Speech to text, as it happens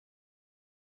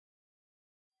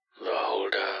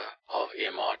holder of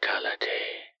immortality.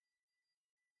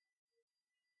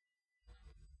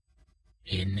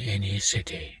 In any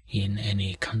city, in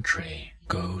any country,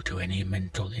 go to any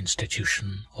mental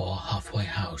institution or halfway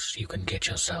house you can get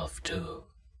yourself to.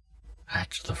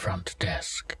 At the front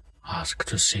desk, ask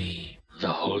to see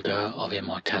the holder of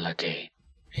immortality.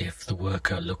 If the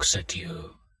worker looks at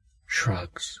you,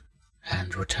 shrugs,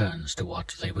 and returns to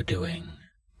what they were doing,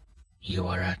 you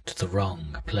are at the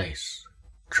wrong place.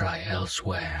 Try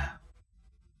elsewhere.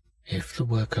 If the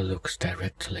worker looks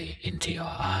directly into your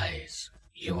eyes,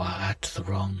 you are at the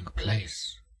wrong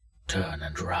place. Turn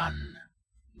and run,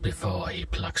 before he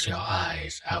plucks your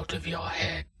eyes out of your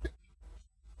head.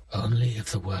 Only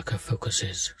if the worker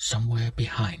focuses somewhere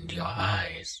behind your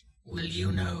eyes will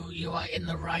you know you are in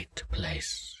the right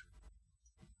place.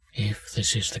 If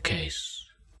this is the case,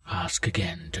 ask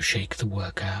again to shake the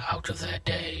worker out of their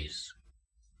daze.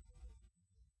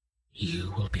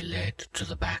 You will be led to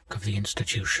the back of the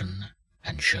institution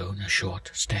and shown a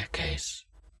short staircase.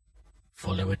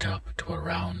 Follow it up to a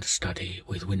round study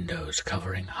with windows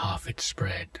covering half its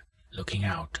spread, looking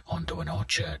out onto an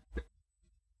orchard.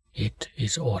 It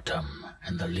is autumn,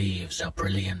 and the leaves are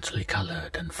brilliantly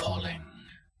colored and falling,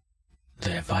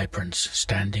 their vibrance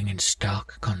standing in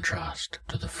stark contrast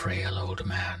to the frail old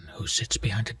man who sits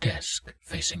behind a desk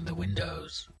facing the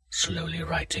windows, slowly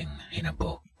writing in a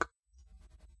book.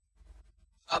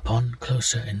 Upon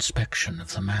closer inspection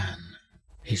of the man,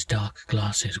 his dark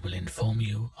glasses will inform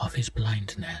you of his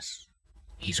blindness,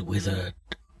 his withered,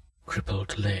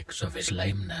 crippled legs of his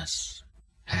lameness,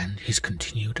 and his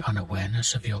continued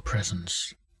unawareness of your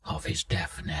presence, of his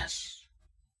deafness.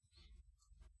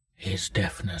 His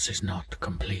deafness is not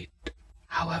complete,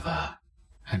 however,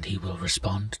 and he will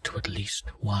respond to at least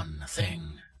one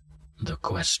thing. The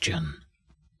question,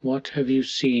 "What have you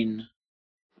seen?"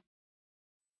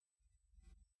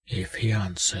 If he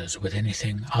answers with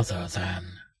anything other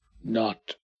than,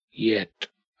 "Not yet,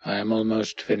 I am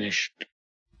almost finished,"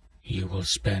 you will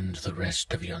spend the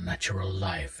rest of your natural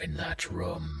life in that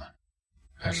room,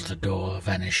 as the door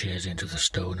vanishes into the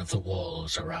stone of the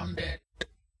walls around it.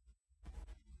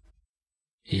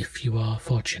 If you are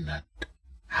fortunate,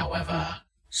 however,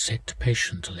 sit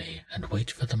patiently and wait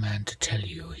for the man to tell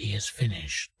you he is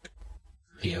finished.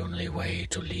 The only way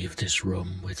to leave this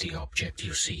room with the object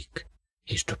you seek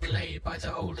is to play by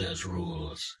the holder's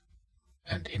rules,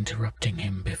 and interrupting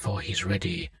him before he's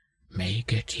ready may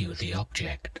get you the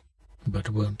object, but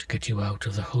won't get you out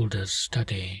of the holder's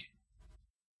study.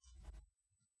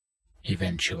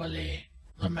 Eventually,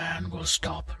 the man will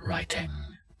stop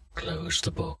writing, close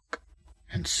the book,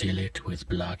 and seal it with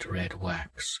blood-red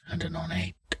wax and an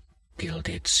ornate,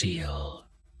 gilded seal.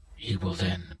 He will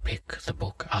then pick the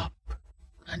book up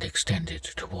and extend it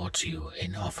towards you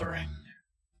in offering.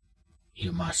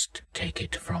 You must take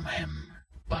it from him,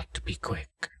 but be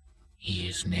quick. He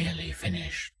is nearly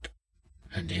finished,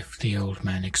 and if the old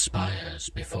man expires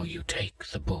before you take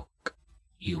the book,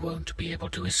 you won't be able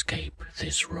to escape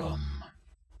this room.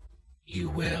 You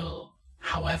will,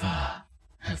 however,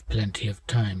 have plenty of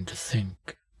time to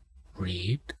think,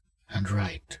 read, and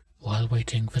write while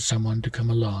waiting for someone to come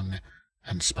along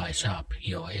and spice up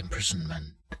your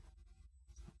imprisonment.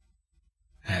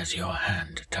 As your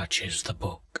hand touches the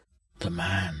book, the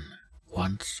man,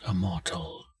 once a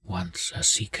mortal, once a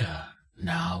seeker,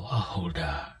 now a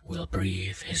holder, will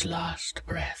breathe his last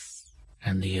breath,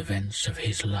 and the events of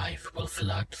his life will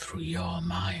flood through your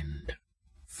mind,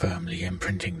 firmly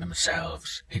imprinting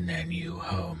themselves in their new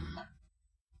home.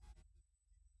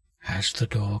 As the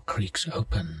door creaks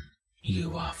open,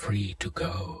 you are free to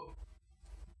go.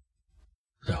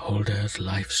 The holder's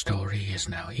life story is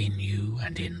now in you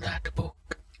and in that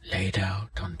book, laid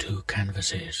out on 2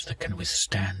 canvases that can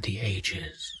withstand the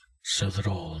ages, so that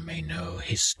all may know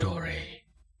his story.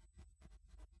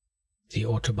 The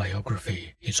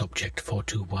autobiography is Object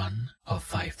 421 of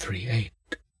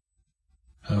 538.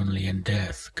 Only in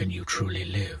death can you truly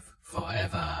live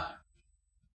forever.